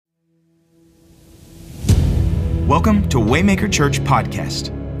Welcome to Waymaker Church Podcast.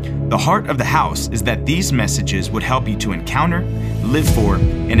 The heart of the house is that these messages would help you to encounter, live for,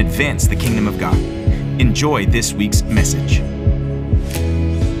 and advance the kingdom of God. Enjoy this week's message.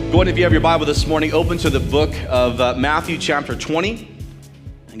 Go ahead, if you have your Bible this morning, open to the book of Matthew chapter 20.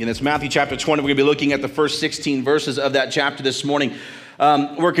 Again, it's Matthew chapter 20. We're going to be looking at the first 16 verses of that chapter this morning.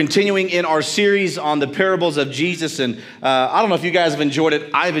 We're continuing in our series on the parables of Jesus, and I don't know if you guys have enjoyed it.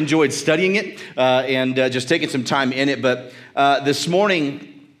 I've enjoyed studying it and just taking some time in it, but this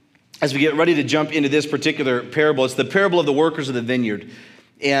morning, as we get ready to jump into this particular parable, it's the parable of the workers of the vineyard,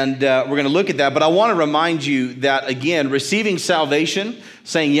 and we're going to look at that, but I want to remind you that, again, receiving salvation,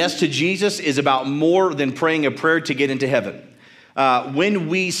 saying yes to Jesus, is about more than praying a prayer to get into heaven. When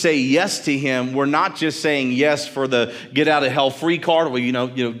we say yes to him, we're not just saying yes for the get out of hell free card, where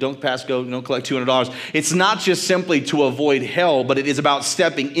don't pass go, collect $200. It's not just simply to avoid hell, but it is about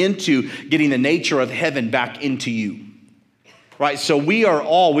stepping into getting the nature of heaven back into you. Right? So we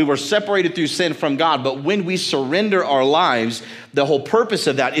were separated through sin from God, but when we surrender our lives, the whole purpose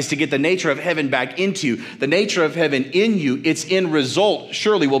of that is to get the nature of heaven back into you. The nature of heaven in you, its end result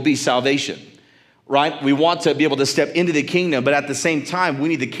surely will be salvation. Right? We want to be able to step into the kingdom, but at the same time, we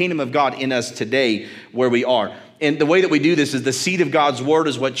need the kingdom of God in us today where we are. And the way that we do this is the seed of God's word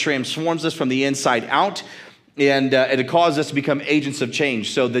is what transforms us from the inside out, and it causes us to become agents of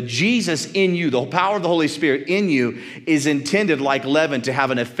change. So the Jesus in you, the power of the Holy Spirit in you, is intended like leaven to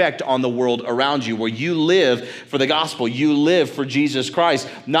have an effect on the world around you, where you live for the gospel, you live for Jesus Christ,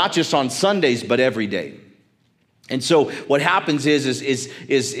 not just on Sundays, but every day. And so what happens is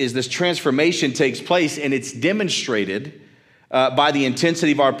this transformation takes place, and it's demonstrated by the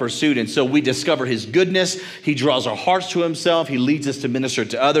intensity of our pursuit. And so we discover his goodness. He draws our hearts to himself. He leads us to minister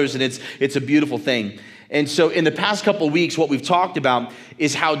to others, and it's a beautiful thing. And so in the past couple of weeks, what we've talked about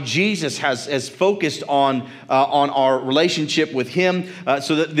is how Jesus has focused on our relationship with him.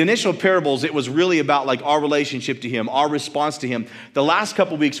 So the initial parables, it was really about like our relationship to him, our response to him. The last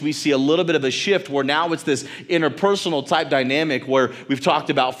couple of weeks, we see a little bit of a shift where now it's this interpersonal type dynamic where we've talked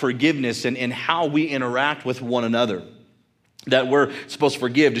about forgiveness and how we interact with one another. That we're supposed to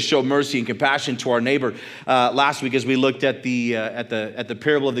forgive, to show mercy and compassion to our neighbor. Last week, as we looked at the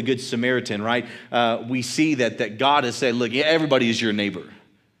parable of the Good Samaritan, right? We see that God has said, look, everybody is your neighbor.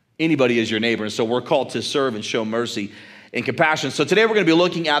 Anybody is your neighbor. And so we're called to serve and show mercy and compassion. So today we're going to be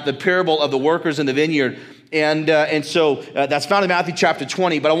looking at the parable of the workers in the vineyard. And so that's found in Matthew chapter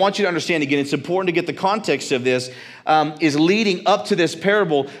 20. But I want you to understand, again, it's important to get the context of this. Is leading up to this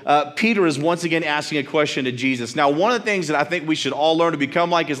parable, Peter is once again asking a question to Jesus. Now, one of the things that I think we should all learn to become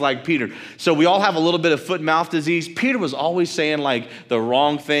like is like Peter. So we all have a little bit of foot and mouth disease. Peter was always saying like the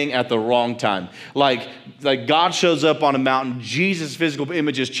wrong thing at the wrong time. Like God shows up on a mountain. Jesus' physical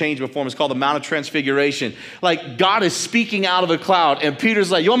image is changed before him. It's called the Mount of Transfiguration. Like God is speaking out of a cloud, and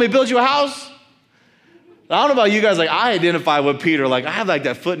Peter's like, you want me to build you a house? I don't know about you guys, like I identify with Peter. Like I have like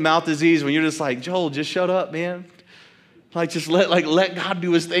that foot and mouth disease when you're just like, Joel, just shut up, man. Like just let God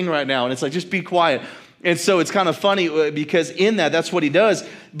do his thing right now. And it's like, just be quiet. And so it's kind of funny because in that's what he does.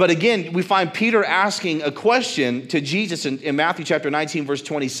 But again, we find Peter asking a question to Jesus in Matthew chapter 19, verse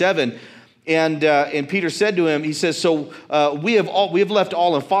 27. And Peter said to him, he says, so we have left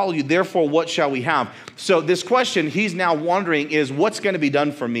all and followed you. Therefore, what shall we have? So this question he's now wondering is, what's going to be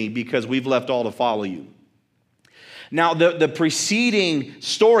done for me because we've left all to follow you? Now, the preceding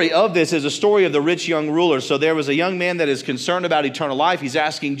story of this is a story of the rich young ruler. So there was a young man that is concerned about eternal life. He's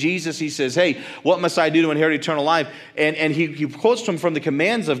asking Jesus, he says, hey, what must I do to inherit eternal life? And he quotes him from the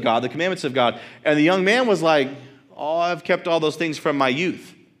commands of God, the commandments of God. And the young man was like, oh, I've kept all those things from my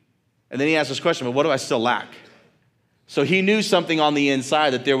youth. And then he asked this question, but what do I still lack? So he knew something on the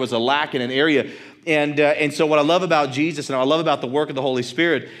inside, that there was a lack in an area. And so what I love about Jesus and what I love about the work of the Holy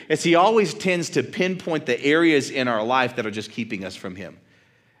Spirit is he always tends to pinpoint the areas in our life that are just keeping us from him.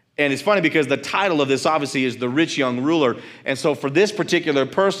 And it's funny because the title of this obviously is The Rich Young Ruler. And so for this particular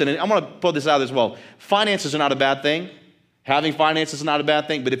person, and I'm going to put this out as well, finances are not a bad thing. Having finances is not a bad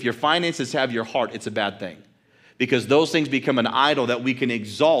thing, but if your finances have your heart, it's a bad thing. Because those things become an idol that we can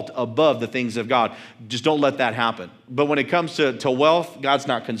exalt above the things of God. Just don't let that happen. But when it comes to wealth, God's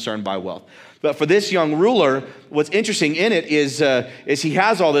not concerned by wealth. But for this young ruler, what's interesting in it is he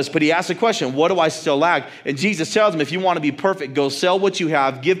has all this, but he asks the question, what do I still lack? And Jesus tells him, if you want to be perfect, go sell what you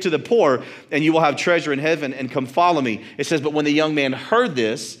have, give to the poor, and you will have treasure in heaven, and come follow me. It says, but when the young man heard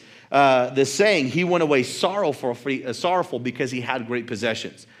this saying, he went away sorrowful because he had great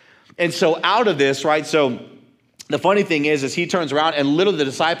possessions. And so out of this, right, so the funny thing is he turns around, and literally the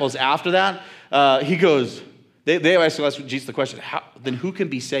disciples after that, he goes, they ask Jesus the question, then who can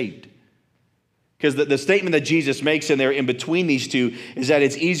be saved? Because the statement that Jesus makes in there in between these two is that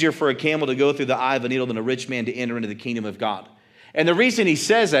it's easier for a camel to go through the eye of a needle than a rich man to enter into the kingdom of God. And the reason he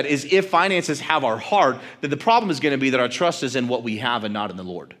says that is if finances have our heart, then the problem is going to be that our trust is in what we have and not in the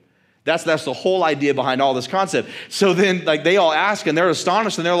Lord. That's the whole idea behind all this concept. So then like they all ask and they're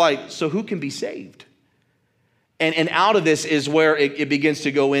astonished and they're like, so who can be saved? And out of this is where it begins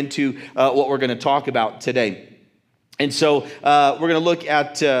to go into what we're going to talk about today. And so we're going to look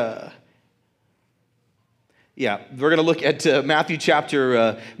at... we're going to look at Matthew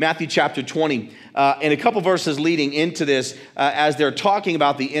chapter 20, and a couple verses leading into this as they're talking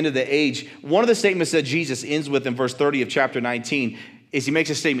about the end of the age. One of the statements that Jesus ends with in verse 30 of chapter 19 is he makes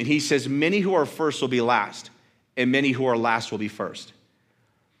a statement. He says, many who are first will be last, and many who are last will be first.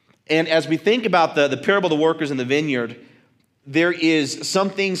 And as we think about the parable of the workers in the vineyard, there is some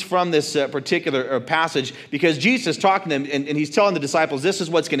things from this particular passage because Jesus is talking to them and he's telling the disciples, this is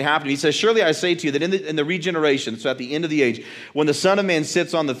what's going to happen. He says, surely I say to you that in the regeneration, so at the end of the age, when the Son of Man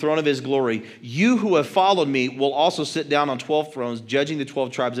sits on the throne of his glory, you who have followed me will also sit down on 12 thrones, judging the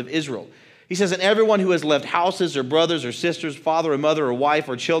 12 tribes of Israel. He says, and everyone who has left houses or brothers or sisters, father or mother or wife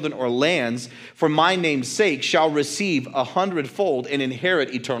or children or lands for my name's sake shall receive 100-fold and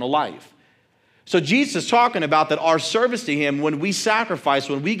inherit eternal life. So Jesus is talking about that our service to him, when we sacrifice,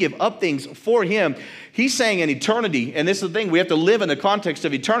 when we give up things for him, he's saying in eternity, and this is the thing, we have to live in the context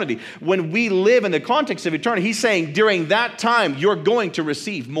of eternity. When we live in the context of eternity, he's saying during that time, you're going to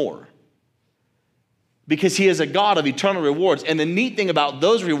receive more. Because he is a God of eternal rewards. And the neat thing about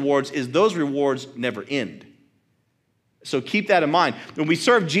those rewards is those rewards never end. So keep that in mind. When we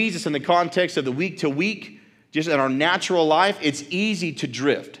serve Jesus in the context of the week to week, just in our natural life, it's easy to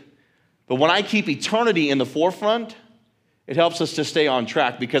drift. But when I keep eternity in the forefront, it helps us to stay on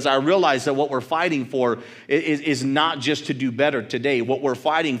track because I realize that what we're fighting for is not just to do better today. What we're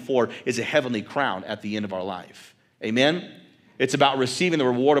fighting for is a heavenly crown at the end of our life. Amen? It's about receiving the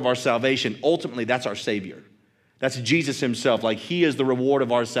reward of our salvation. Ultimately, that's our Savior. That's Jesus himself. Like he is the reward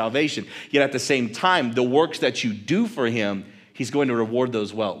of our salvation. Yet at the same time, the works that you do for him, he's going to reward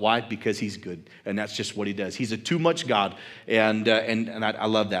those well. Why? Because he's good. And that's just what he does. He's a too much God. And I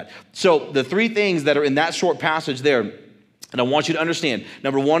love that. So the three things that are in that short passage there, and I want you to understand,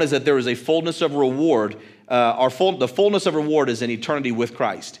 number one is that there is a fullness of reward. The fullness of reward is in eternity with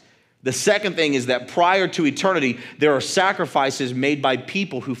Christ. The second thing is that prior to eternity, there are sacrifices made by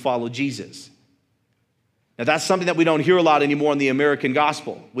people who follow Jesus. Now, that's something that we don't hear a lot anymore in the American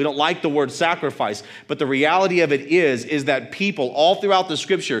gospel. We don't like the word sacrifice, but the reality of it is that people all throughout the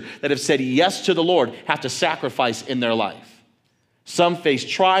scripture that have said yes to the Lord have to sacrifice in their life. Some face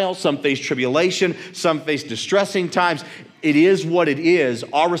trial, some face tribulation, some face distressing times. It is what it is.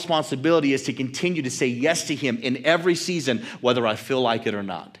 Our responsibility is to continue to say yes to him in every season, whether I feel like it or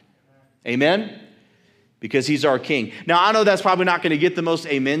not. Amen? Because he's our king. Now, I know that's probably not going to get the most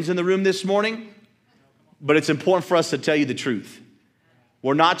amens in the room this morning, but it's important for us to tell you the truth.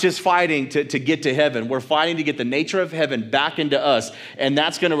 We're not just fighting to get to heaven. We're fighting to get the nature of heaven back into us, and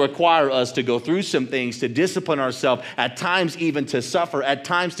that's going to require us to go through some things, to discipline ourselves, at times even to suffer, at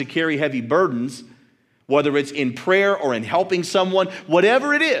times to carry heavy burdens, whether it's in prayer or in helping someone,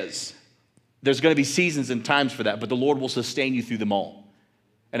 whatever it is, there's going to be seasons and times for that, but the Lord will sustain you through them all.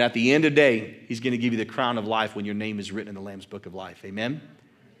 And at the end of the day, he's going to give you the crown of life when your name is written in the Lamb's book of life. Amen?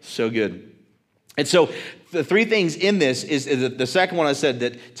 So good. And so the three things in this is the second one I said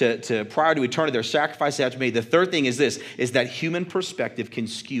that to prior to eternity, there are sacrifices that have to be made. The third thing is this, is that human perspective can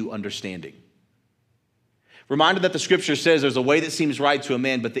skew understanding. Reminded that the scripture says there's a way that seems right to a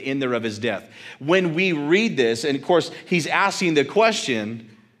man, but the end thereof is death. When we read this, and of course, he's asking the question,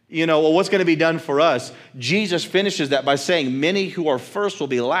 well, what's going to be done for us? Jesus finishes that by saying, many who are first will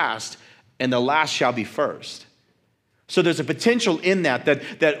be last, and the last shall be first. So there's a potential in that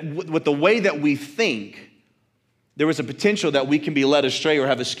with the way that we think, there is a potential that we can be led astray or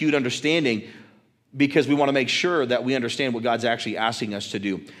have a skewed understanding because we want to make sure that we understand what God's actually asking us to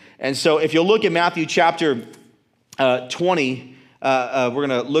do. And so if you'll look at Matthew chapter 20, we're going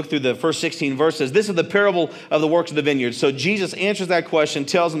to look through the first 16 verses. This is the parable of the works of the vineyard. So Jesus answers that question,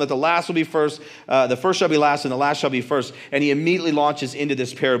 tells them that the last will be first, the first shall be last, and the last shall be first. And he immediately launches into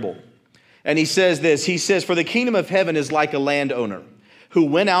this parable. And he says this, he says, for the kingdom of heaven is like a landowner who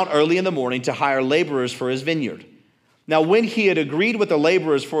went out early in the morning to hire laborers for his vineyard. Now, when he had agreed with the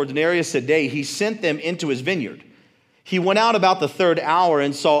laborers for a denarius a day, he sent them into his vineyard. He went out about the third hour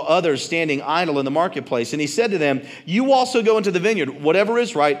and saw others standing idle in the marketplace. And he said to them, you also go into the vineyard. Whatever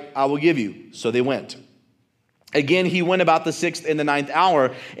is right, I will give you. So they went. Again, he went about the 6th and the 9th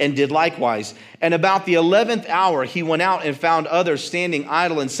hour and did likewise. And about the 11th hour, he went out and found others standing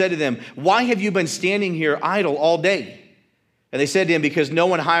idle and said to them, why have you been standing here idle all day? And they said to him, because no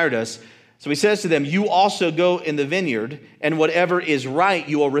one hired us. So he says to them, you also go in the vineyard, and whatever is right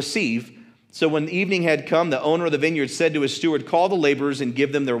you will receive. So when the evening had come, the owner of the vineyard said to his steward, call the laborers and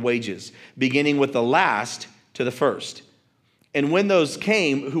give them their wages, beginning with the last to the first. And when those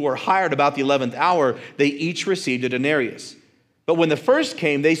came who were hired about the 11th hour, they each received a denarius. But when the first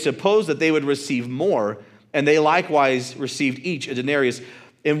came, they supposed that they would receive more, and they likewise received each a denarius.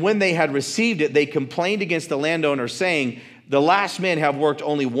 And when they had received it, they complained against the landowner, saying, the last men have worked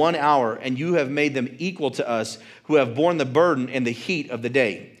only 1 hour, and you have made them equal to us, who have borne the burden and the heat of the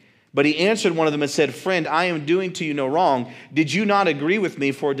day. But he answered one of them and said, friend, I am doing to you no wrong. Did you not agree with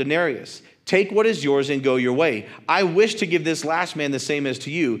me for a denarius? Take what is yours and go your way. I wish to give this last man the same as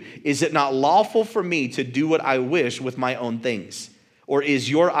to you. Is it not lawful for me to do what I wish with my own things? Or is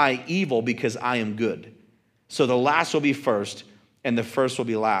your eye evil because I am good? So the last will be first, and the first will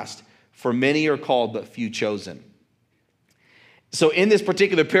be last. For many are called, but few chosen. So in this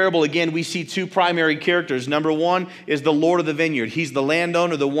particular parable, again, we see two primary characters. Number one is the Lord of the vineyard. He's the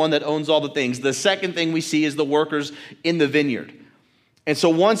landowner, the one that owns all the things. The second thing we see is the workers in the vineyard. And so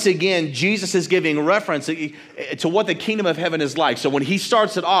once again, Jesus is giving reference to what the kingdom of heaven is like. So when he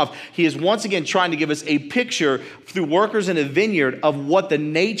starts it off, he is once again trying to give us a picture through workers in a vineyard of what the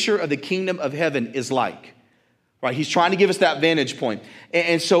nature of the kingdom of heaven is like. Right? He's trying to give us that vantage point.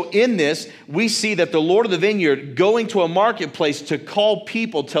 And so in this, we see that the Lord of the vineyard going to a marketplace to call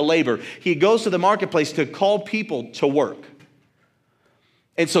people to labor. He goes to the marketplace to call people to work.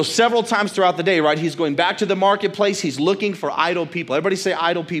 And so several times throughout the day, right, he's going back to the marketplace. He's looking for idle people. Everybody say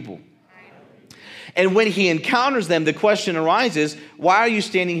idle people. Idle. And when he encounters them, the question arises, why are you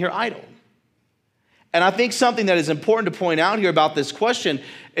standing here idle? And I think something that is important to point out here about this question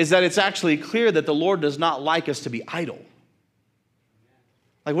is that it's actually clear that the Lord does not like us to be idle.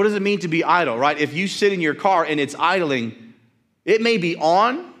 Like, what does it mean to be idle, right? If you sit in your car and it's idling, it may be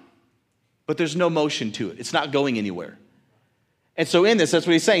on, but there's no motion to it. It's not going anywhere. And so in this, that's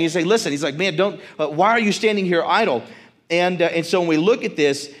what he's saying. He's saying, listen, he's like, man, why are you standing here idle? And so when we look at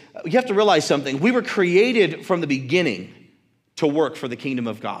this, you have to realize something. We were created from the beginning to work for the kingdom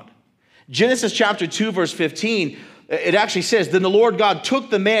of God. Genesis chapter 2, verse 15, it actually says, then the Lord God took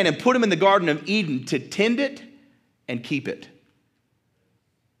the man and put him in the Garden of Eden to tend it and keep it.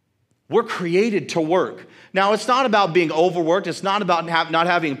 We're created to work. Now, it's not about being overworked. It's not about not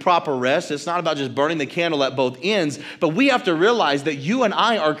having proper rest. It's not about just burning the candle at both ends. But we have to realize that you and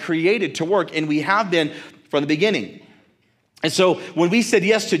I are created to work, and we have been from the beginning. And so when we said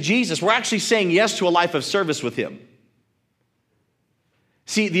yes to Jesus, we're actually saying yes to a life of service with him.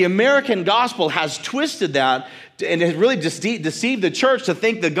 See, the American gospel has twisted that and has really deceived the church to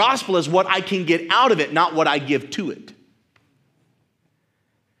think the gospel is what I can get out of it, not what I give to it.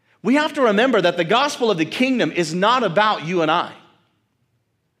 We have to remember that the gospel of the kingdom is not about you and I.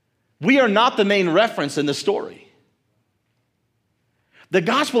 We are not the main reference in the story. The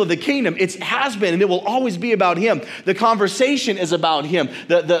gospel of the kingdom, it has been and it will always be about him. The conversation is about him.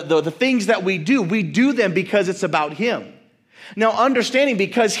 The things that we do them because it's about him. Now, understanding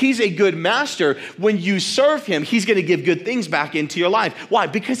because he's a good master, when you serve him, he's going to give good things back into your life. Why?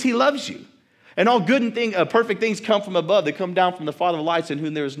 Because he loves you. And all good and perfect things come from above. They come down from the Father of lights, in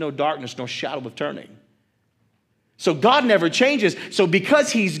whom there is no darkness, no shadow of turning. So God never changes. So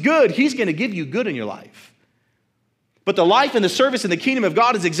because he's good, he's going to give you good in your life. But the life and the service in the kingdom of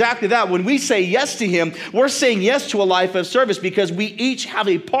God is exactly that. When we say yes to him, we're saying yes to a life of service because we each have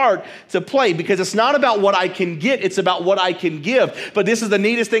a part to play. Because it's not about what I can get, it's about what I can give. But this is the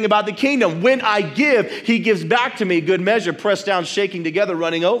neatest thing about the kingdom. When I give, he gives back to me good measure, pressed down, shaking together,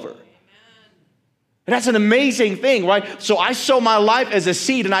 running over. And that's an amazing thing, right? So I sow my life as a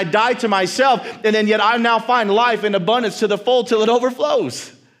seed and I die to myself, and then yet I now find life in abundance to the full till it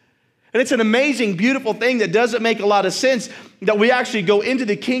overflows. And it's an amazing, beautiful thing that doesn't make a lot of sense, that we actually go into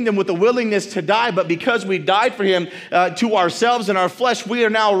the kingdom with a willingness to die, but because we died for him to ourselves and our flesh, we are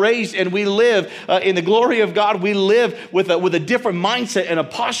now raised and we live in the glory of God. We live with a different mindset and a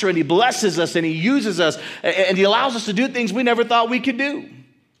posture, and he blesses us and he uses us and he allows us to do things we never thought we could do.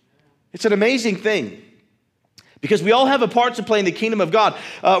 It's an amazing thing because we all have a part to play in the kingdom of God.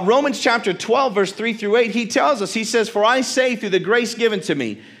 Romans chapter 12, verse 3 through 8, he tells us, he says, for I say through the grace given to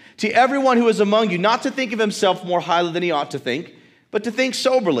me, to everyone who is among you, not to think of himself more highly than he ought to think, but to think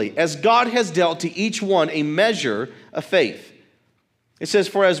soberly, as God has dealt to each one a measure of faith. It says,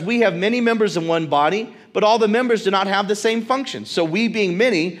 for as we have many members in one body, but all the members do not have the same function. So we being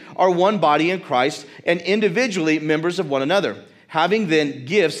many are one body in Christ and individually members of one another. Having then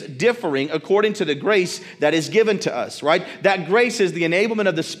gifts differing according to the grace that is given to us, right? That grace is the enablement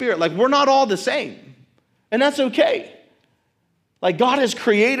of the Spirit. Like, we're not all the same, and that's okay. Like, God has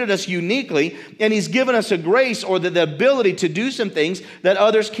created us uniquely, and he's given us a grace or the ability to do some things that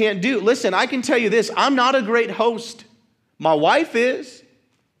others can't do. Listen, I can tell you this, I'm not a great host. My wife is,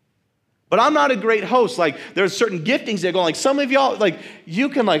 but I'm not a great host. Like, there's certain giftings that go, like some of y'all, like you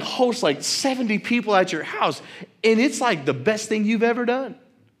can like host like 70 people at your house, and it's like the best thing you've ever done.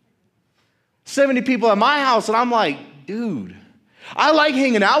 70 people at my house, and I'm like, dude, I like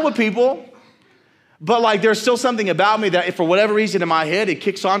hanging out with people, but like there's still something about me that if for whatever reason in my head, it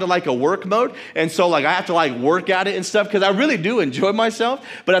kicks on to like a work mode. And so like I have to like work at it and stuff because I really do enjoy myself.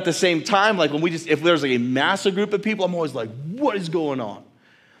 But at the same time, like if there's like a massive group of people, I'm always like, what is going on?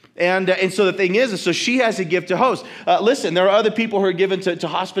 And so the thing is so she has a gift to host. Listen, there are other people who are given to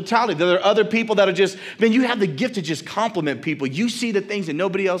hospitality. There are other people that are just, man, you have the gift to just compliment people. You see the things that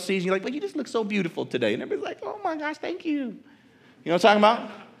nobody else sees. And you're like, well, you just look so beautiful today. And everybody's like, oh my gosh, thank you. You know what I'm talking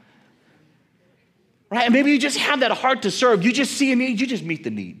about? Right? And maybe you just have that heart to serve. You just see a need, you just meet the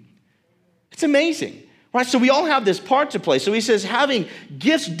need. It's amazing. Right? So we all have this part to play. So he says, having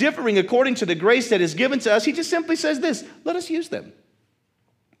gifts differing according to the grace that is given to us, he just simply says this, let us use them.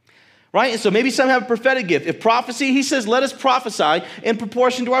 Right? And so maybe some have a prophetic gift. If prophecy, he says, let us prophesy in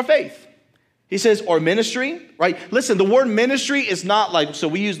proportion to our faith. He says, or ministry, right? Listen, the word ministry is not like, so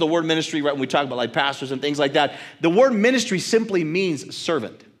we use the word ministry, right, when we talk about like pastors and things like that. The word ministry simply means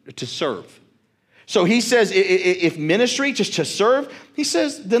servant, to serve. So he says, if ministry, just to serve, he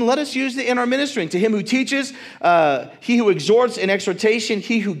says, then let us use it in our ministry. And to him who teaches, he who exhorts in exhortation,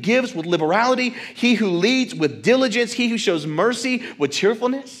 he who gives with liberality, he who leads with diligence, he who shows mercy with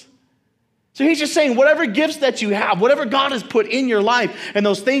cheerfulness. So he's just saying whatever gifts that you have, whatever God has put in your life, and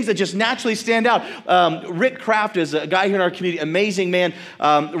those things that just naturally stand out. Rick Kraft is a guy here in our community, amazing man,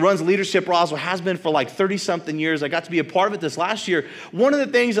 runs Leadership Roswell, has been for like 30-something years. I got to be a part of it this last year. One of the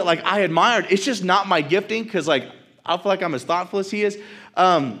things that like I admired, it's just not my gifting, because like I feel like I'm as thoughtful as he is.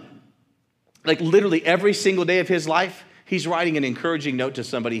 Like literally every single day of his life, he's writing an encouraging note to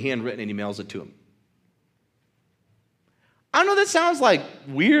somebody, handwritten, and he mails it to them. I know that sounds like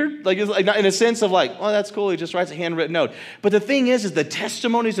weird, like it's like not in a sense of like, oh, that's cool, he just writes a handwritten note. But the thing is the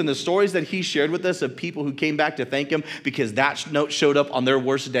testimonies and the stories that he shared with us of people who came back to thank him because that note showed up on their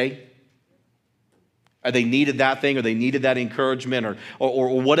worst day, or they needed that thing, or they needed that encouragement,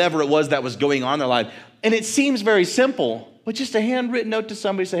 or whatever it was that was going on in their life. And it seems very simple, but just a handwritten note to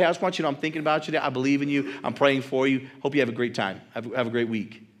somebody, say, hey, I just want you to know I'm thinking about you today, I believe in you, I'm praying for you, hope you have a great time, have a great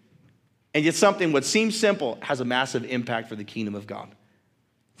week. And yet something what seems simple has a massive impact for the kingdom of God.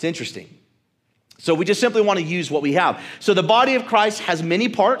 It's interesting. So we just simply want to use what we have. So the body of Christ has many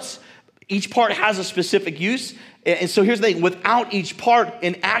parts. Each part has a specific use. And so here's the thing. Without each part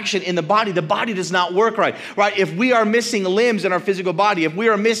in action in the body does not work right. Right? If we are missing limbs in our physical body, if we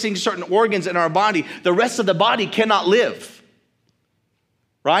are missing certain organs in our body, the rest of the body cannot live.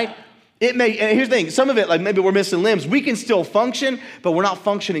 Right? It may, and here's the thing, some of it, like maybe we're missing limbs, we can still function, but we're not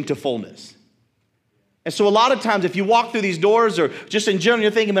functioning to fullness. And so a lot of times if you walk through these doors or just in general,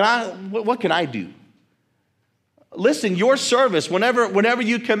 you're thinking, man, what can I do? Listen, your service, whenever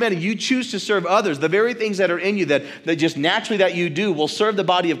you come in and you choose to serve others, the very things that are in you that just naturally that you do will serve the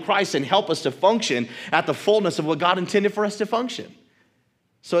body of Christ and help us to function at the fullness of what God intended for us to function.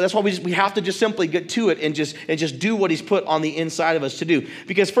 So that's why we have to just simply get to it and just do what he's put on the inside of us to do.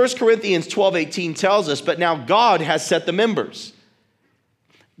 Because 1 Corinthians 12:18 tells us, but now God has set the members.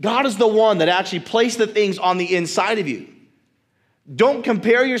 God is the one that actually placed the things on the inside of you. Don't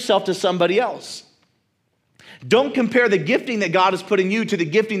compare yourself to somebody else. Don't compare the gifting that God has put in you to the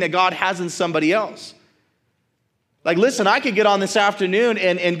gifting that God has in somebody else. Like, listen, I could get on this afternoon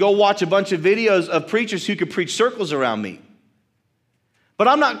and go watch a bunch of videos of preachers who could preach circles around me. But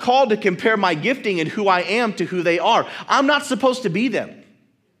I'm not called to compare my gifting and who I am to who they are. I'm not supposed to be them.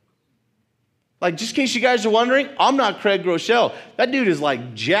 Like, just in case you guys are wondering, I'm not Craig Groeschel. That dude is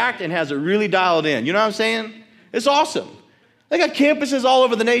like jacked and has it really dialed in. You know what I'm saying? It's awesome. They got campuses all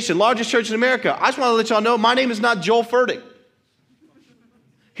over the nation, largest church in America. I just want to let y'all know, my name is not Joel Furtick.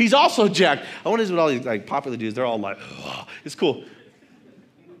 He's also jacked. I wonder what all these like popular dudes, they're all like, oh, it's cool.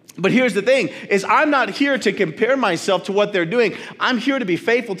 But here's the thing, is I'm not here to compare myself to what they're doing. I'm here to be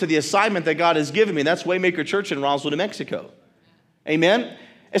faithful to the assignment that God has given me. That's Waymaker Church in Roswell, New Mexico. Amen?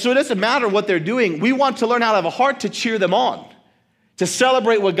 And so it doesn't matter what they're doing. We want to learn how to have a heart to cheer them on, to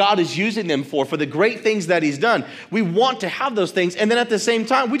celebrate what God is using them for the great things that he's done. We want to have those things. And then at the same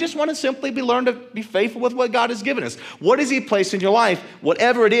time, we just want to simply learn to be faithful with what God has given us. What has he placed in your life?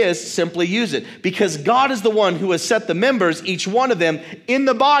 Whatever it is, simply use it. Because God is the one who has set the members, each one of them, in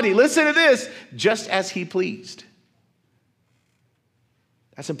the body. Listen to this, just as he pleased.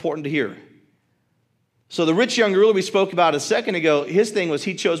 That's important to hear. So the rich young ruler we spoke about a second ago, his thing was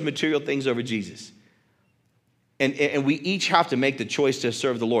he chose material things over Jesus. And we each have to make the choice to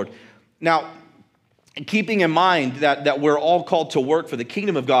serve the Lord. Now, keeping in mind that we're all called to work for the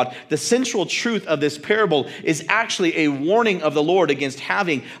kingdom of God, the central truth of this parable is actually a warning of the Lord against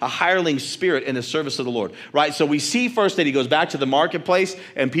having a hireling spirit in the service of the Lord, right? So we see first that he goes back to the marketplace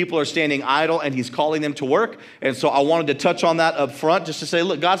and people are standing idle and he's calling them to work. And so I wanted to touch on that up front just to say,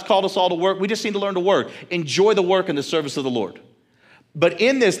 look, God's called us all to work. We just need to learn to work. Enjoy the work in the service of the Lord. But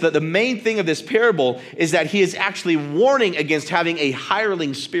in this, the main thing of this parable is that he is actually warning against having a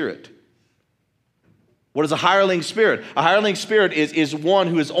hireling spirit. What is a hireling spirit? A hireling spirit is one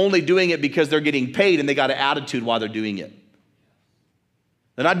who is only doing it because they're getting paid and they got an attitude while they're doing it.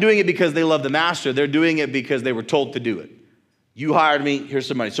 They're not doing it because they love the master. They're doing it because they were told to do it. You hired me, here's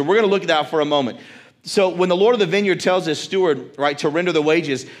some money. So we're going to look at that for a moment. So when the Lord of the vineyard tells his steward, right, to render the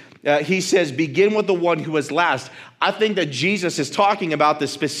wages, he says, begin with the one who is last. I think that Jesus is talking about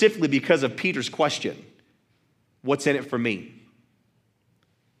this specifically because of Peter's question. What's in it for me?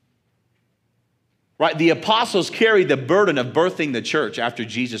 Right? The apostles carried the burden of birthing the church after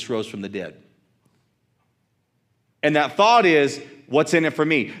Jesus rose from the dead. And that thought is, what's in it for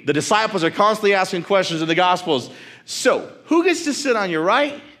me? The disciples are constantly asking questions in the Gospels. So, who gets to sit on your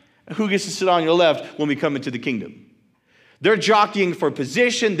right? Who gets to sit on your left when we come into the kingdom? They're jockeying for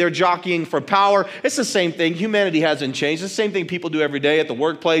position. They're jockeying for power. It's the same thing. Humanity hasn't changed. It's the same thing people do every day at the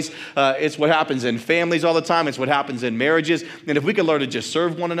workplace. It's what happens in families all the time. It's what happens in marriages. And if we could learn to just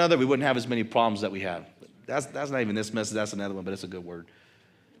serve one another, we wouldn't have as many problems that we have. That's not even this message. That's another one, but it's a good word.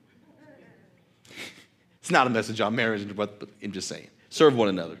 It's not a message on marriage, but I'm just saying. Serve one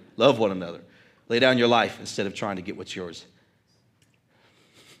another. Love one another. Lay down your life instead of trying to get what's yours.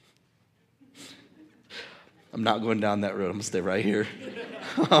 I'm not going down that road. I'm going to stay right here.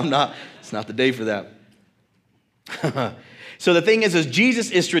 It's not the day for that. So the thing is Jesus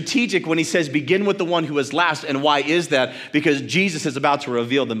is strategic when he says, begin with the one who is last. And why is that? Because Jesus is about to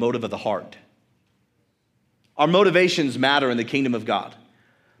reveal the motive of the heart. Our motivations matter in the kingdom of God.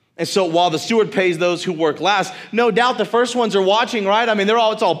 And so while the steward pays those who work last, no doubt the first ones are watching, right? I mean,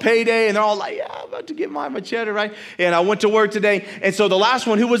 it's all payday, and they're all like, yeah, I'm about to get my cheddar, right? And I went to work today. And so the last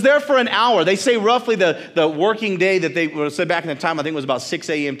one who was there for an hour, they say roughly the working day that they said back in the time, I think it was about 6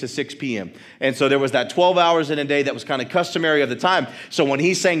 a.m. to 6 p.m. And so there was that 12 hours in a day that was kind of customary of the time. So when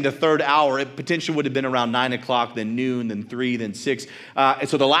he's saying the third hour, it potentially would have been around 9 o'clock, then noon, then 3, then 6. And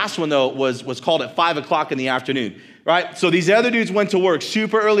so the last one, though, was called at 5 o'clock in the afternoon. Right? So these other dudes went to work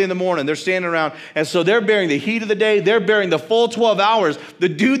super early in the morning. They're standing around. And so they're bearing the heat of the day. They're bearing the full 12 hours. The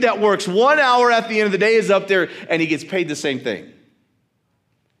dude that works 1 hour at the end of the day is up there and he gets paid the same thing.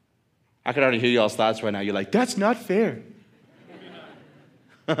 I can already hear y'all's thoughts right now. You're like, that's not fair.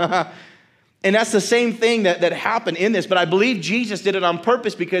 And that's the same thing that happened in this. But I believe Jesus did it on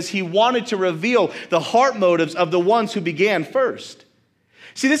purpose because he wanted to reveal the heart motives of the ones who began first.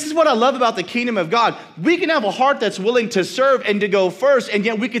 See, this is what I love about the kingdom of God. We can have a heart that's willing to serve and to go first, and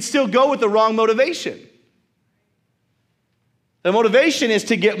yet we could still go with the wrong motivation. The motivation is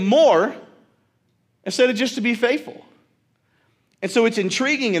to get more instead of just to be faithful. And so it's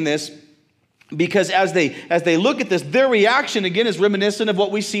intriguing in this because as they look at this, their reaction, again, is reminiscent of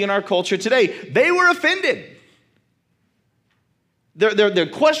what we see in our culture today. They were offended. Their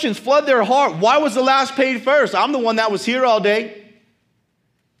questions flood their heart. Why was the last paid first? I'm the one that was here all day.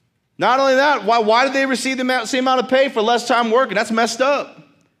 Not only that, why did they receive the same amount of pay for less time working? That's messed up,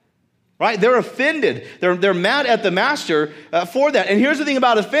 right? They're offended. They're mad at the master for that. And here's the thing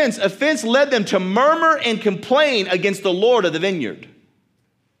about offense. Offense led them to murmur and complain against the Lord of the vineyard.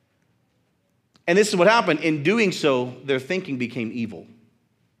 And this is what happened. In doing so, their thinking became evil.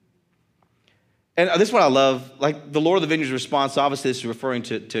 And this is what I love. Like the Lord of the vineyard's response, obviously this is referring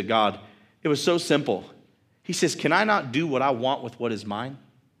to God. It was so simple. He says, can I not do what I want with what is mine?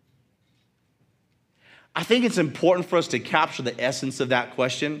 I think it's important for us to capture the essence of that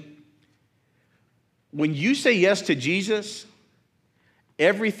question. When you say yes to Jesus,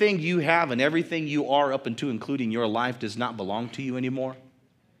 everything you have and everything you are up into, including your life, does not belong to you anymore.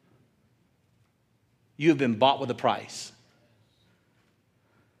 You have been bought with a price.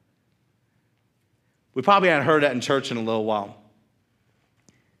 We probably haven't heard that in church in a little while.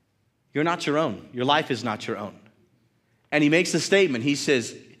 You're not your own. Your life is not your own. And he makes a statement. He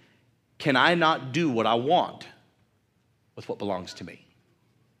says, can I not do what I want with what belongs to me?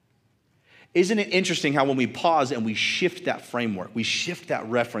 Isn't it interesting how when we pause and we shift that framework, we shift that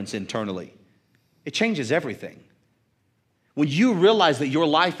reference internally, it changes everything. When you realize that your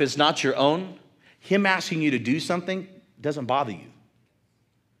life is not your own, him asking you to do something doesn't bother you.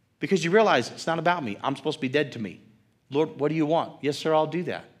 Because you realize it's not about me. I'm supposed to be dead to me. Lord, what do you want? Yes, sir, I'll do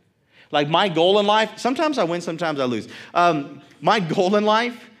that. Like my goal in life, sometimes I win, sometimes I lose. My goal in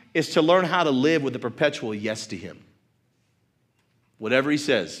life is to learn how to live with a perpetual yes to him. Whatever he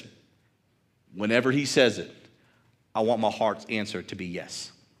says, whenever he says it, I want my heart's answer to be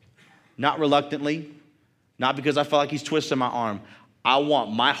yes. Not reluctantly, not because I feel like he's twisting my arm. I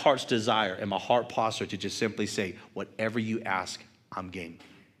want my heart's desire and my heart posture to just simply say, whatever you ask, I'm game.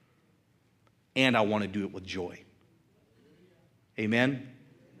 And I want to do it with joy. Amen?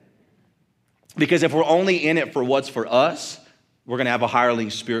 Because if we're only in it for what's for us, we're going to have a hireling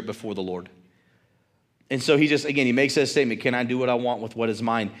spirit before the Lord. And so he makes that statement, can I do what I want with what is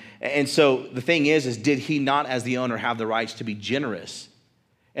mine? And so the thing is did he not as the owner have the rights to be generous?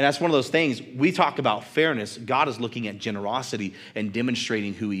 And that's one of those things, we talk about fairness. God is looking at generosity and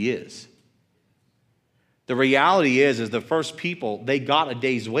demonstrating who he is. The reality is the first people, they got a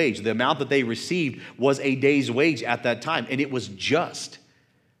day's wage. The amount that they received was a day's wage at that time, and it was just.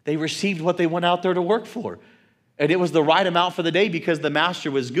 They received what they went out there to work for. And it was the right amount for the day because the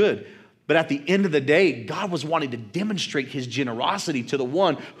master was good. But at the end of the day, God was wanting to demonstrate his generosity to the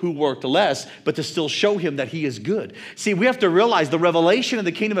one who worked less, but to still show him that he is good. See, we have to realize the revelation of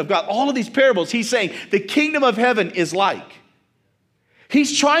the kingdom of God, all of these parables, he's saying the kingdom of heaven is like.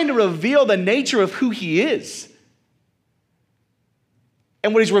 He's trying to reveal the nature of who he is.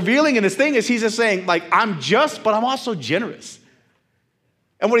 And what he's revealing in this thing is he's just saying, like, I'm just, but I'm also generous.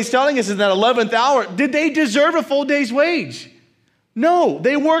 And what he's telling us is in that 11th hour, did they deserve a full day's wage? No,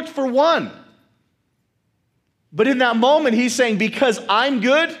 they worked for one. But in that moment, he's saying, because I'm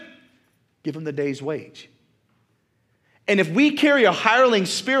good, give them the day's wage. And if we carry a hireling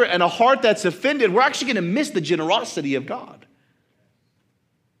spirit and a heart that's offended, we're actually going to miss the generosity of God.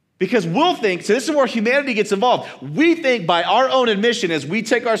 Because we'll think, so this is where humanity gets involved. We think by our own admission as we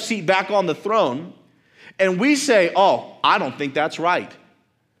take our seat back on the throne and we say, oh, I don't think that's right.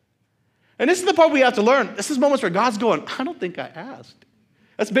 And this is the part we have to learn. This is moments where God's going, I don't think I asked.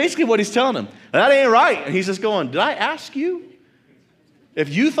 That's basically what he's telling him. That ain't right. And he's just going, did I ask you? If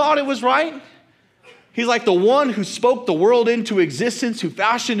you thought it was right? He's like the one who spoke the world into existence, who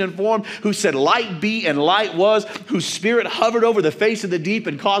fashioned and formed, who said light be and light was, whose spirit hovered over the face of the deep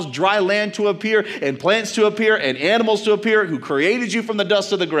and caused dry land to appear and plants to appear and animals to appear, who created you from the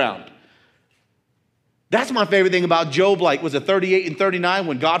dust of the ground. That's my favorite thing about Job, like was it 38 and 39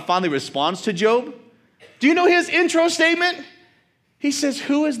 when God finally responds to Job? Do you know his intro statement? He says,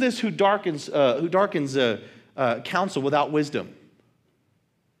 who is this who darkens counsel without wisdom?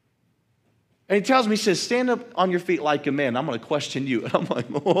 And he tells me, he says, stand up on your feet like a man. I'm going to question you. And I'm like,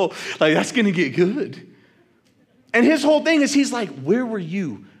 oh, like that's going to get good. And his whole thing is he's like, where were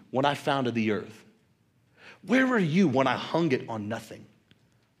you when I founded the earth? Where were you when I hung it on nothing?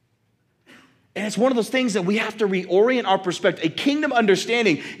 And it's one of those things that we have to reorient our perspective. A kingdom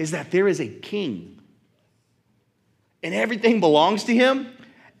understanding is that there is a king. And everything belongs to him.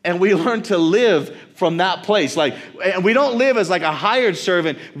 And we learn to live from that place. And we don't live as like a hired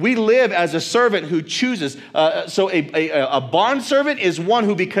servant. We live as a servant who chooses. So a bond servant is one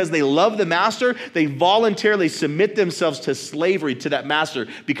who, because they love the master, they voluntarily submit themselves to slavery to that master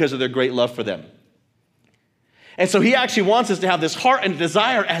because of their great love for them. And so he actually wants us to have this heart and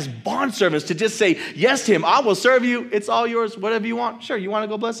desire as bondservants to just say yes to him. I will serve you. It's all yours, whatever you want. Sure, you want to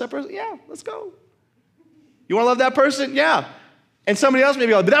go bless that person? Yeah, let's go. You want to love that person? Yeah. And somebody else may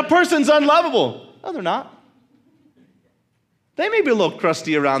be like, but that person's unlovable. No, they're not. They may be a little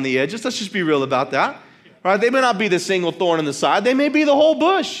crusty around the edges. Let's just be real about that. Right? They may not be the single thorn in the side. They may be the whole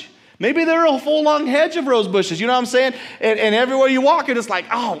bush. Maybe they're a full long hedge of rose bushes. You know what I'm saying? And everywhere you walk, it's like,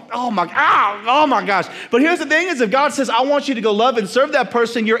 oh my gosh. But here's the thing is if God says, I want you to go love and serve that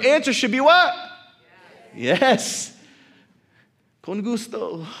person, your answer should be what? Yes. Con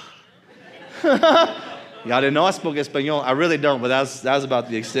gusto. Y'all didn't know I spoke Espanol. I really don't, but that was about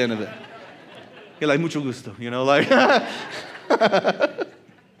the extent of it. You're like, mucho gusto, you know, like. That's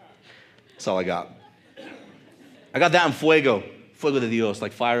all I got. I got that in fuego. Fuego de Dios,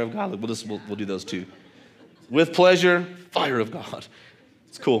 like fire of God. We'll do those two. With pleasure, fire of God.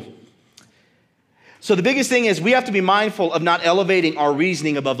 It's cool. So the biggest thing is we have to be mindful of not elevating our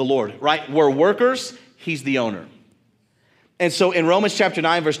reasoning above the Lord, right? We're workers, he's the owner. And so in Romans chapter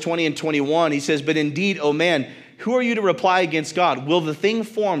 9, verse 20 and 21, he says, but indeed, O man, who are you to reply against God? Will the thing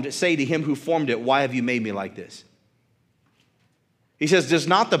formed say to him who formed it, why have you made me like this? He says, does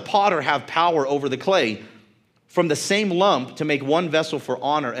not the potter have power over the clay from the same lump to make one vessel for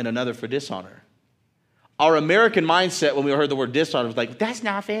honor and another for dishonor? Our American mindset when we heard the word dishonor was like, that's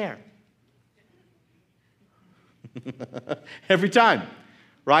not fair. Every time,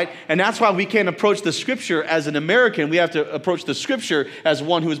 right? And that's why we can't approach the scripture as an American. We have to approach the scripture as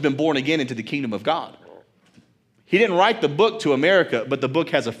one who has been born again into the kingdom of God. He didn't write the book to America, but the book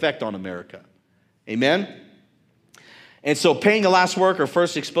has effect on America. Amen? And so paying the last worker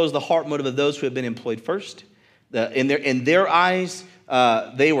first exposed the heart motive of those who have been employed first. In their eyes,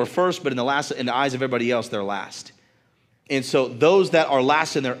 they were first, but in the eyes of everybody else, they're last. And so those that are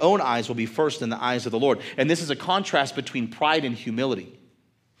last in their own eyes will be first in the eyes of the Lord. And this is a contrast between pride and humility.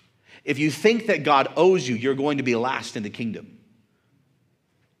 If you think that God owes you, you're going to be last in the kingdom.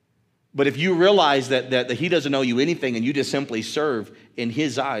 But if you realize that he doesn't owe you anything and you just simply serve, in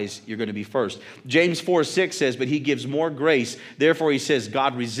his eyes, you're going to be first. James 4:6 says, but he gives more grace. Therefore, he says,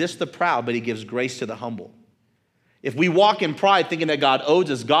 God resists the proud, but he gives grace to the humble. If we walk in pride thinking that God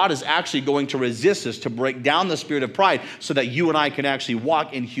owes us, God is actually going to resist us to break down the spirit of pride so that you and I can actually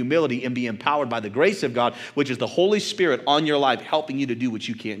walk in humility and be empowered by the grace of God, which is the Holy Spirit on your life, helping you to do what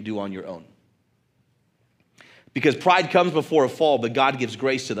you can't do on your own. Because pride comes before a fall, but God gives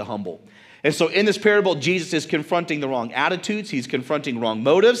grace to the humble. And so in this parable, Jesus is confronting the wrong attitudes, he's confronting wrong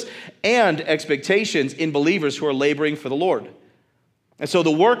motives and expectations in believers who are laboring for the Lord. And so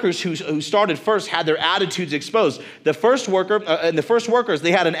the workers who started first had their attitudes exposed. The first workers,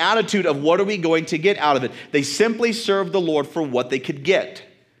 they had an attitude of what are we going to get out of it? They simply served the Lord for what they could get.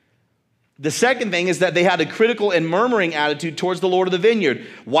 The second thing is that they had a critical and murmuring attitude towards the Lord of the vineyard.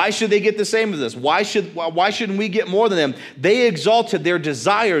 Why should they get the same as us? Why shouldn't we get more than them? They exalted their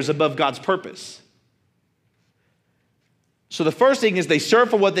desires above God's purpose. So the first thing is they serve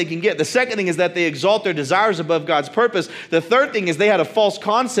for what they can get. The second thing is that they exalt their desires above God's purpose. The third thing is they had a false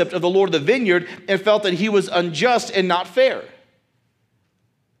concept of the Lord of the vineyard and felt that he was unjust and not fair.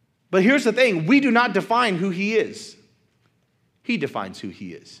 But here's the thing. We do not define who he is. He defines who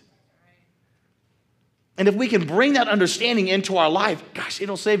he is. And if we can bring that understanding into our life, gosh,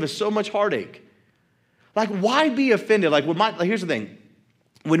 it'll save us so much heartache. Like, why be offended? Here's the thing.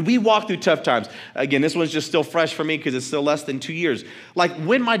 When we walk through tough times, again, this one's just still fresh for me because it's still less than 2 years. Like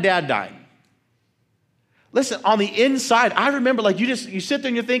when my dad died. Listen, on the inside, I remember you sit there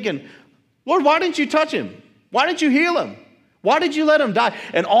and you're thinking, Lord, why didn't you touch him? Why didn't you heal him? Why did you let him die?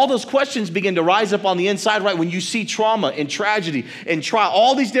 And all those questions begin to rise up on the inside, right? When you see trauma and tragedy and trial,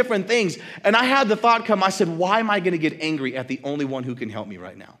 all these different things. And I had the thought come, I said, why am I going to get angry at the only one who can help me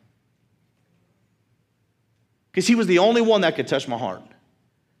right now? Because he was the only one that could touch my heart.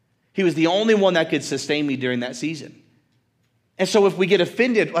 He was the only one that could sustain me during that season. And so if we get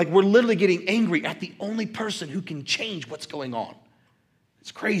offended, we're literally getting angry at the only person who can change what's going on.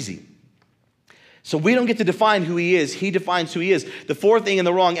 It's crazy. So we don't get to define who he is. He defines who he is. The fourth thing in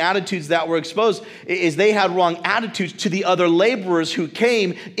the wrong attitudes that were exposed is they had wrong attitudes to the other laborers who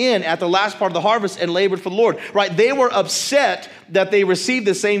came in at the last part of the harvest and labored for the Lord. Right? They were upset that they received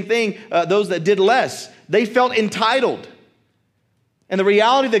the same thing, those that did less. They felt entitled. And the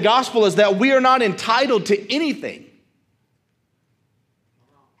reality of the gospel is that we are not entitled to anything.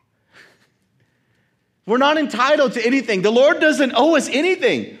 We're not entitled to anything. The Lord doesn't owe us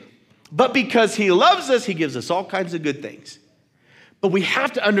anything. But because he loves us, he gives us all kinds of good things. But we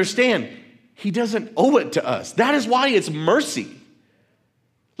have to understand, he doesn't owe it to us. That is why it's mercy.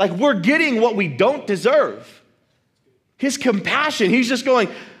 We're getting what we don't deserve. His compassion, he's just going,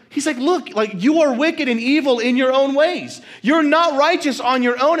 he's like, look, you are wicked and evil in your own ways. You're not righteous on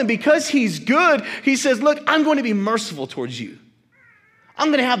your own. And because he's good, he says, look, I'm going to be merciful towards you. I'm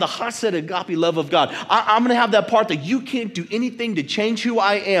going to have the chesed agape love of God. I'm going to have that part that you can't do anything to change who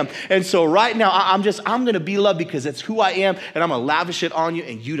I am. And so right now, I'm going to be loved because it's who I am, and I'm going to lavish it on you,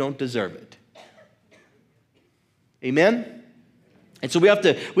 and you don't deserve it. Amen? And so we have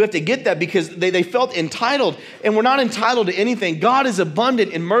to get that because they felt entitled, and we're not entitled to anything. God is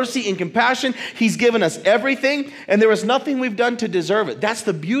abundant in mercy and compassion. He's given us everything, and there is nothing we've done to deserve it. That's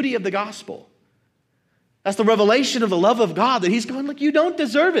the beauty of the gospel. That's the revelation of the love of God, that he's going, look, you don't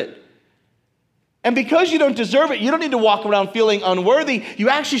deserve it. And because you don't deserve it, you don't need to walk around feeling unworthy. You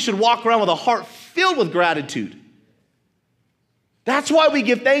actually should walk around with a heart filled with gratitude. That's why we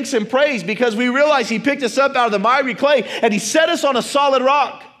give thanks and praise, because we realize he picked us up out of the miry clay and he set us on a solid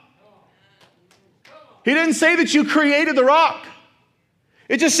rock. He didn't say that you created the rock.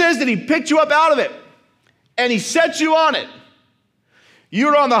 It just says that he picked you up out of it and he set you on it.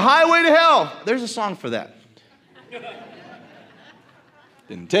 You're on the highway to hell. There's a song for that.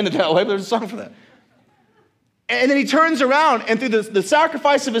 Didn't intend it that way, but there's a song for that. And then he turns around, and through the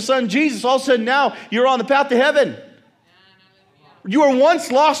sacrifice of his son Jesus, all of a sudden now you're on the path to heaven. You were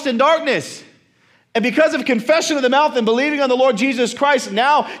once lost in darkness. And because of confession of the mouth and believing on the Lord Jesus Christ,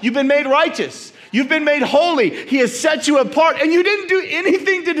 now you've been made righteous. You've been made holy. He has set you apart, and you didn't do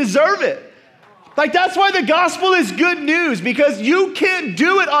anything to deserve it. Like, that's why the gospel is good news, because you can't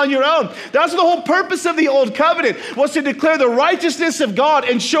do it on your own. That's the whole purpose of the old covenant, was to declare the righteousness of God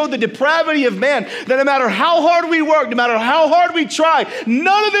and show the depravity of man, that no matter how hard we work, no matter how hard we try,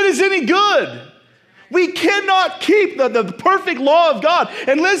 none of it is any good. We cannot keep the perfect law of God.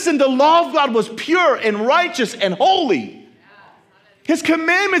 And listen, the law of God was pure and righteous and holy. His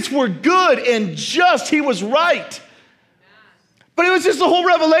commandments were good and just. He was right. But it was just the whole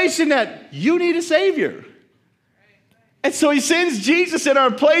revelation that you need a Savior. And so he sends Jesus in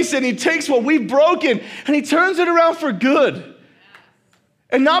our place, and he takes what we've broken and he turns it around for good.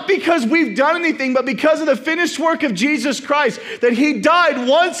 And not because we've done anything, but because of the finished work of Jesus Christ, that he died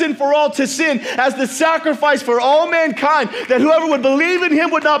once and for all to sin as the sacrifice for all mankind, that whoever would believe in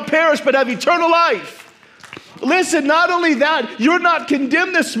him would not perish but have eternal life. Listen, not only that, you're not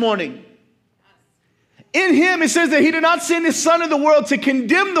condemned this morning. In him, it says that he did not send his son in the world to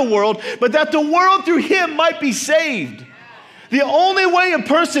condemn the world, but that the world through him might be saved. The only way a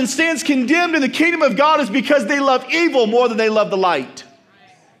person stands condemned in the kingdom of God is because they love evil more than they love the light.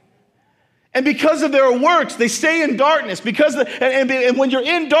 And because of their works, they stay in darkness. And when you're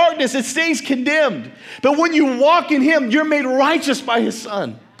in darkness, it stays condemned. But when you walk in him, you're made righteous by his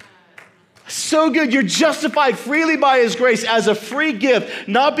son. So good. You're justified freely by his grace as a free gift,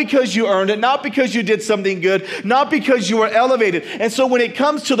 not because you earned it, not because you did something good, not because you were elevated. And so when it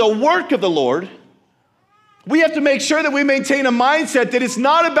comes to the work of the Lord, we have to make sure that we maintain a mindset that it's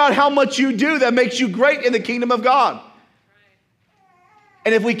not about how much you do that makes you great in the kingdom of God.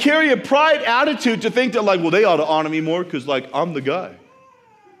 And if we carry a pride attitude to think that, like, well, they ought to honor me more because, like, I'm the guy.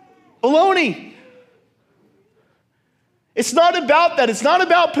 Baloney. It's not about that. It's not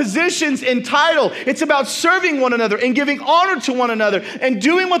about positions and title. It's about serving one another and giving honor to one another and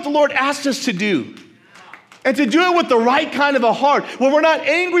doing what the Lord asked us to do. And to do it with the right kind of a heart, where we're not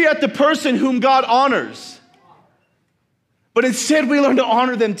angry at the person whom God honors, but instead we learn to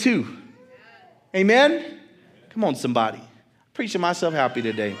honor them too. Amen? Come on, somebody. Preaching myself happy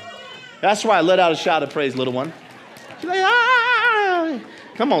today. That's why I let out a shout of praise, little one. She's like, ah!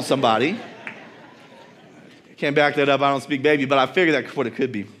 Come on, somebody. Can't back that up. I don't speak baby, but I figured that's what it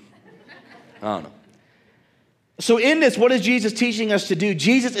could be. I don't know. So in this, what is Jesus teaching us to do?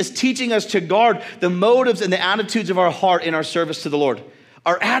 Jesus is teaching us to guard the motives and the attitudes of our heart in our service to the Lord.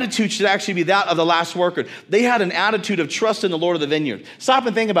 Our attitude should actually be that of the last worker. They had an attitude of trust in the Lord of the vineyard. Stop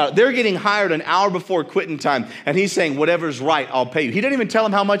and think about it. They're getting hired an hour before quitting time, and he's saying, whatever's right, I'll pay you. He didn't even tell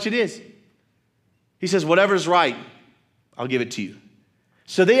them how much it is. He says, whatever's right, I'll give it to you.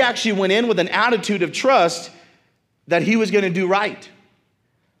 So they actually went in with an attitude of trust that he was going to do right.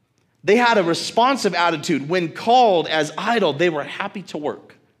 They had a responsive attitude. When called as idle, they were happy to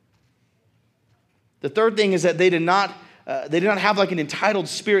work. The third thing is that they did not have like an entitled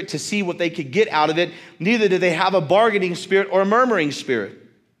spirit to see what they could get out of it. Neither did they have a bargaining spirit or a murmuring spirit.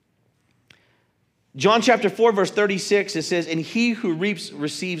 John chapter 4, verse 36, it says, and he who reaps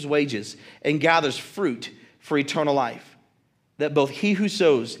receives wages and gathers fruit for eternal life, that both he who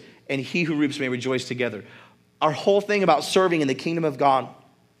sows and he who reaps may rejoice together. Our whole thing about serving in the kingdom of God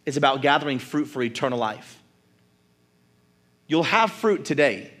is about gathering fruit for eternal life. You'll have fruit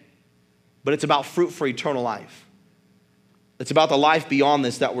today, but it's about fruit for eternal life. It's about the life beyond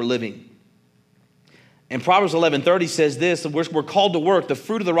this that we're living. And Proverbs 11:30 says this, we're called to work. The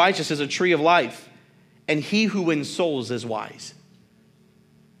fruit of the righteous is a tree of life, and he who wins souls is wise.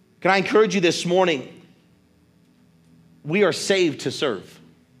 Can I encourage you this morning? We are saved to serve.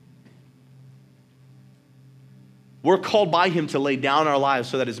 We're called by him to lay down our lives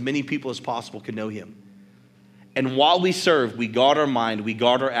so that as many people as possible can know him. And while we serve, we guard our mind, we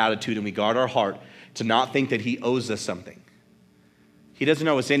guard our attitude, and we guard our heart to not think that he owes us something. He doesn't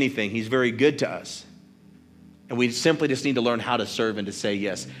owe us anything. He's very good to us. And we simply just need to learn how to serve and to say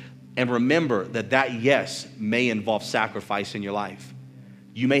yes. And remember that yes may involve sacrifice in your life.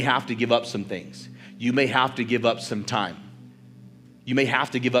 You may have to give up some things. You may have to give up some time. You may have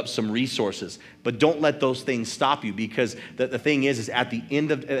to give up some resources, but don't let those things stop you, because the thing is at the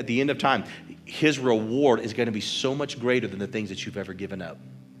end of time, his reward is going to be so much greater than the things that you've ever given up.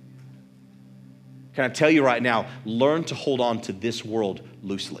 Can I tell you right now, learn to hold on to this world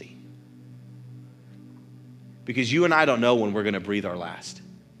loosely. Because you and I don't know when we're going to breathe our last.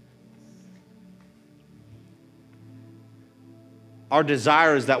 Our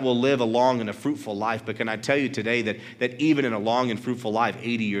desire is that we'll live a long and a fruitful life, but can I tell you today that even in a long and fruitful life,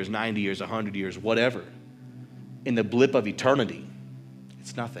 80 years, 90 years, 100 years, whatever, in the blip of eternity,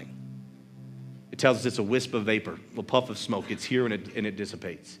 it's nothing. It tells us it's a wisp of vapor, a puff of smoke. It's here and it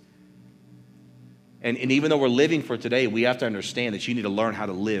dissipates. And even though we're living for today, we have to understand that you need to learn how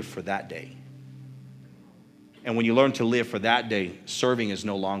to live for that day. And when you learn to live for that day, serving is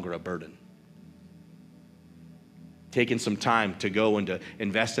no longer a burden. Taking some time to go and to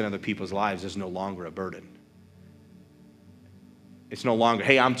invest in other people's lives is no longer a burden. It's no longer,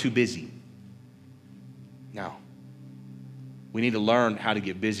 hey, I'm too busy. No. We need to learn how to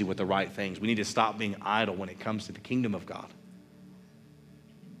get busy with the right things. We need to stop being idle when it comes to the kingdom of God.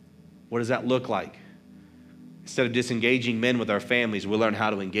 What does that look like? Instead of disengaging men with our families, we'll learn how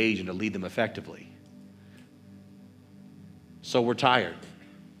to engage and to lead them effectively. So we're tired.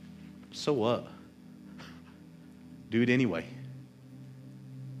 So what? Do it anyway.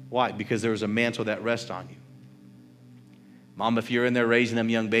 Why? Because there's a mantle that rests on you. Mom, if you're in there raising them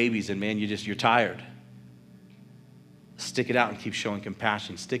young babies and man, you're tired. Stick it out and keep showing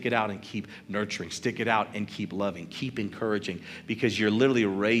compassion. Stick it out and keep nurturing. Stick it out and keep loving. Keep encouraging, because you're literally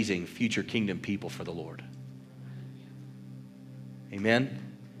raising future kingdom people for the Lord. Amen?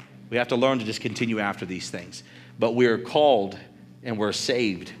 We have to learn to just continue after these things. But we're called and we're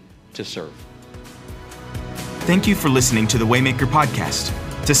saved to serve. Thank you for listening to the Waymaker Podcast.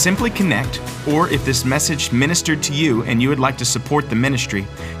 To simply connect, or if this message ministered to you and you would like to support the ministry,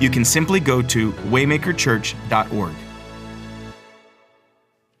 you can simply go to waymakerchurch.org.